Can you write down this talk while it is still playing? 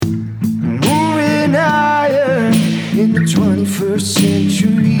in the 21st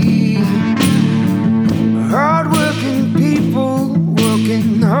century. Hard-working people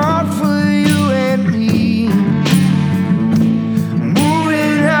working hard for you and me.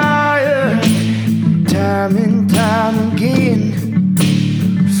 Moving higher, time and time again.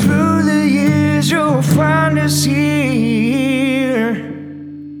 Through the years you'll find us here.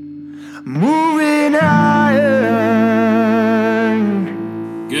 Moving iron.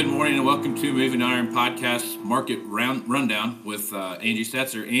 Good morning and welcome to Moving Iron Podcast Market Rundown with Angie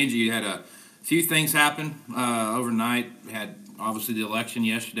Setzer. Angie, had a few things happen overnight. We had obviously the election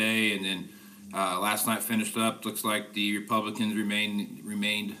yesterday, and then last night finished up. Looks like the Republicans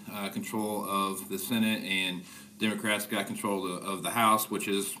remained control of the Senate, and Democrats got control of the House, which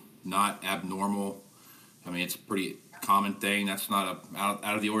is not abnormal. I mean, it's a pretty common thing. That's not out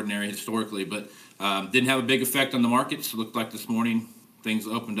of the ordinary historically, but didn't have a big effect on the markets. It looked like this morning things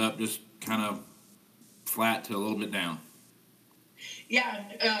opened up just kind of flat to a little bit down. Yeah,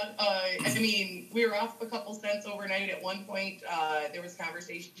 I mean, we were off a couple cents overnight. At one point, there was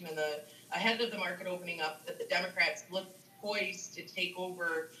conversation ahead of the market opening up that the Democrats looked poised to take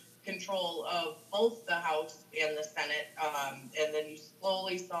over control of both the House and the Senate, and then you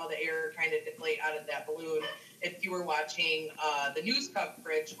slowly saw the air kind of deflate out of that balloon. If you were watching the news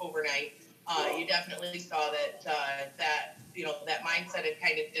coverage overnight, you definitely saw that that mindset had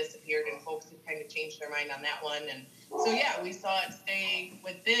kind of disappeared, and folks had kind of changed their mind on that one. And so, yeah, we saw it stay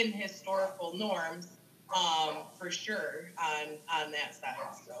within historical norms for sure on that side.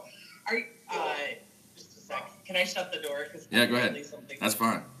 So, just a sec. Can I shut the door? Yeah, go ahead. That's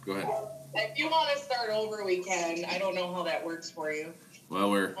fine. Go ahead. If you want to start over, we can. I don't know how that works for you.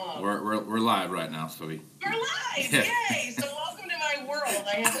 Well, we're live right now, so we're live. Yeah. Yay! So welcome to my world.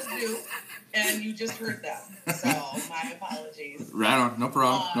 I have a Zoom, and you just heard them. So my apologies. Right on. No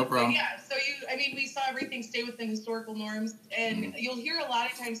problem. No problem. Yeah. So we saw everything stay within historical norms, and you'll hear a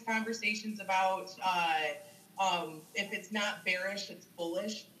lot of times conversations about if it's not bearish, it's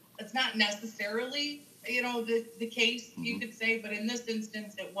bullish. It's not necessarily the case, you could say, but in this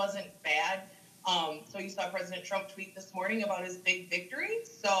instance, it wasn't bad. So you saw President Trump tweet this morning about his big victory.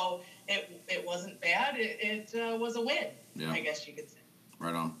 So it wasn't bad. It was a win, yeah. I guess you could say.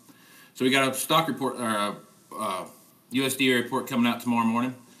 Right on. So we got a stock report, USDA report coming out tomorrow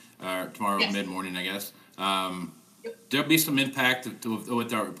morning, yes. Mid-morning, I guess. Yep. There'll be some impact to what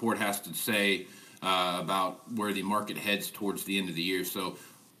that report has to say about where the market heads towards the end of the year. So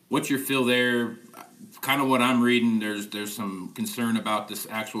what's your feel there? Kind of what I'm reading, there's some concern about this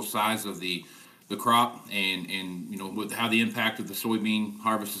actual size of the crop and with how the impact of the soybean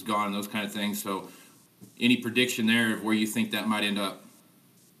harvest has gone and those kind of things. So any prediction there of where you think that might end up?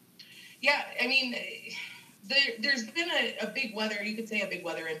 Yeah, I mean, there's been a big weather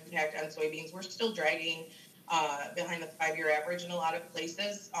impact on soybeans. We're still dragging behind the 5-year average in a lot of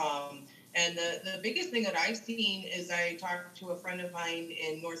places. And the biggest thing that I've seen is I talked to a friend of mine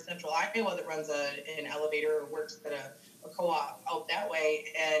in north central Iowa that runs an elevator or works at a co-op out that way,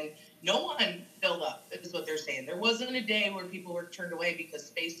 and no one filled up, is what they're saying. There wasn't a day where people were turned away because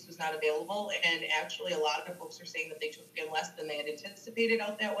space was not available, and actually a lot of folks are saying that they took in less than they had anticipated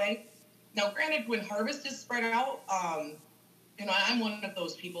out that way. Now, granted, when harvest is spread out, I'm one of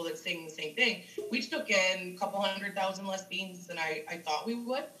those people that's saying the same thing. We took in a couple 100,000 less beans than I thought we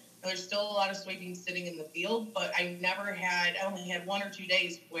would. There's still a lot of soybeans sitting in the field, but I only had 1 or 2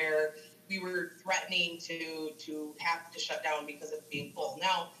 days where we were threatening to have to shut down because of being full.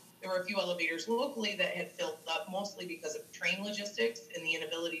 Now, there were a few elevators locally that had filled up, mostly because of train logistics and the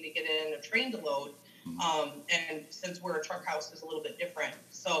inability to get in a train to load. And since we're a truck house, it's a little bit different.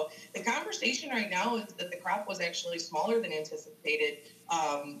 So the conversation right now is that the crop was actually smaller than anticipated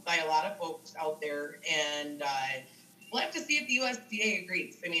by a lot of folks out there, and we'll have to see if the USDA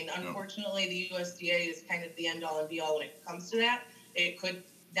agrees. I mean, unfortunately, the USDA is kind of the end-all and be-all when it comes to that. It could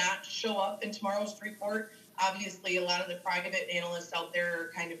not show up in tomorrow's report. Obviously, a lot of the private analysts out there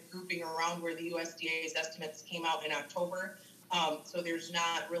are kind of grouping around where the USDA's estimates came out in October. So there's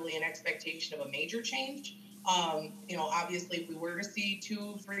not really an expectation of a major change. Obviously, if we were to see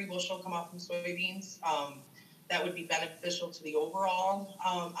 2-3 bushel come off from soybeans, that would be beneficial to the overall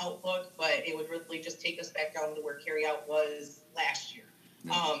outlook, but it would really just take us back down to where carryout was last year.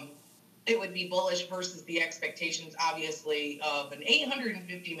 Mm-hmm. It would be bullish versus the expectations, obviously, of an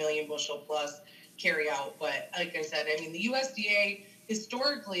 850 million bushel plus carryout. But like I said, I mean, the USDA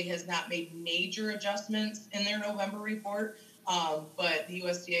historically has not made major adjustments in their November report. But the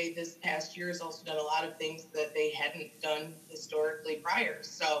USDA this past year has also done a lot of things that they hadn't done historically prior.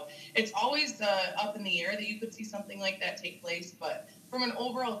 So it's always up in the air that you could see something like that take place. But from an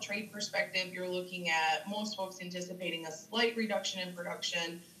overall trade perspective, you're looking at most folks anticipating a slight reduction in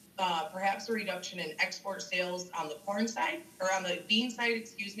production, perhaps a reduction in export sales on the corn side, or on the bean side, a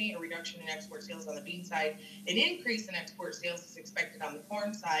reduction in export sales on the bean side. An increase in export sales is expected on the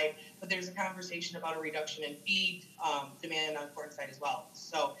corn side, but there's a conversation about a reduction in feed demand on corn side as well.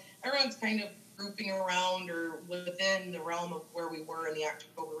 So everyone's kind of grouping around or within the realm of where we were in the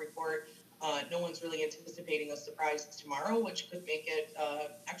October report. No one's really anticipating a surprise tomorrow, which could make it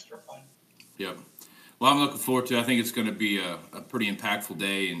extra fun. Yep. Well, I'm looking forward to it. I think it's going to be a pretty impactful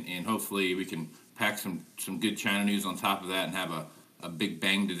day, and hopefully we can pack some good China news on top of that and have a big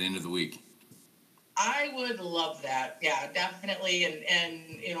bang to the end of the week. I would love that. Yeah, definitely.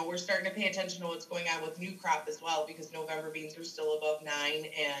 And we're starting to pay attention to what's going on with new crop as well, because November beans are still above 9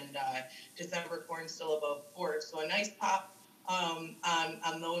 and December corn still above 4. So a nice pop on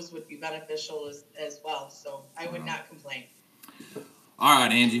those would be beneficial as well. So I would not complain. All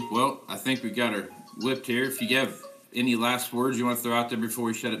right, Angie. Well, I think we got her whipped here. If you have any last words you want to throw out there before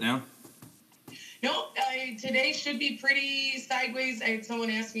we shut it down? No, today should be pretty sideways. I had someone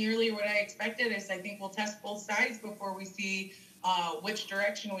ask me earlier what I expected. I think we'll test both sides before we see which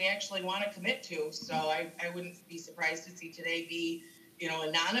direction we actually want to commit to. So I wouldn't be surprised to see today be,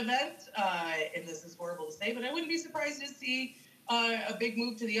 a non-event. And this is horrible to say, but I wouldn't be surprised to see a big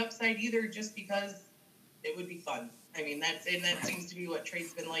move to the upside either, just because it would be fun. I mean, that seems to be what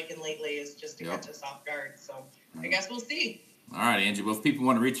trade's been like lately, is just to catch us off guard. So I guess we'll see. All right, Angie. Well, if people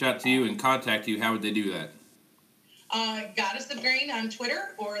want to reach out to you and contact you, how would they do that? Goddess of Grain on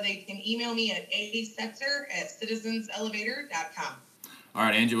Twitter, or they can email me at asetzer@citizenselevator.com. All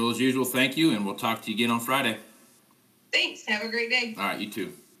right, Angie. Well, as usual, thank you, and we'll talk to you again on Friday. Thanks. Have a great day. All right, you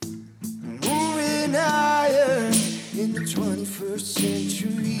too. Moving higher in the 21st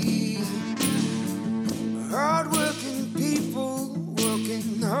century. Hard-working people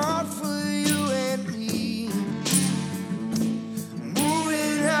working hard for you and me.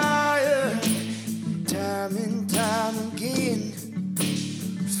 Moving higher, time and time again.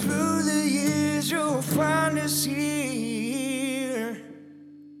 Through the years you'll find us here.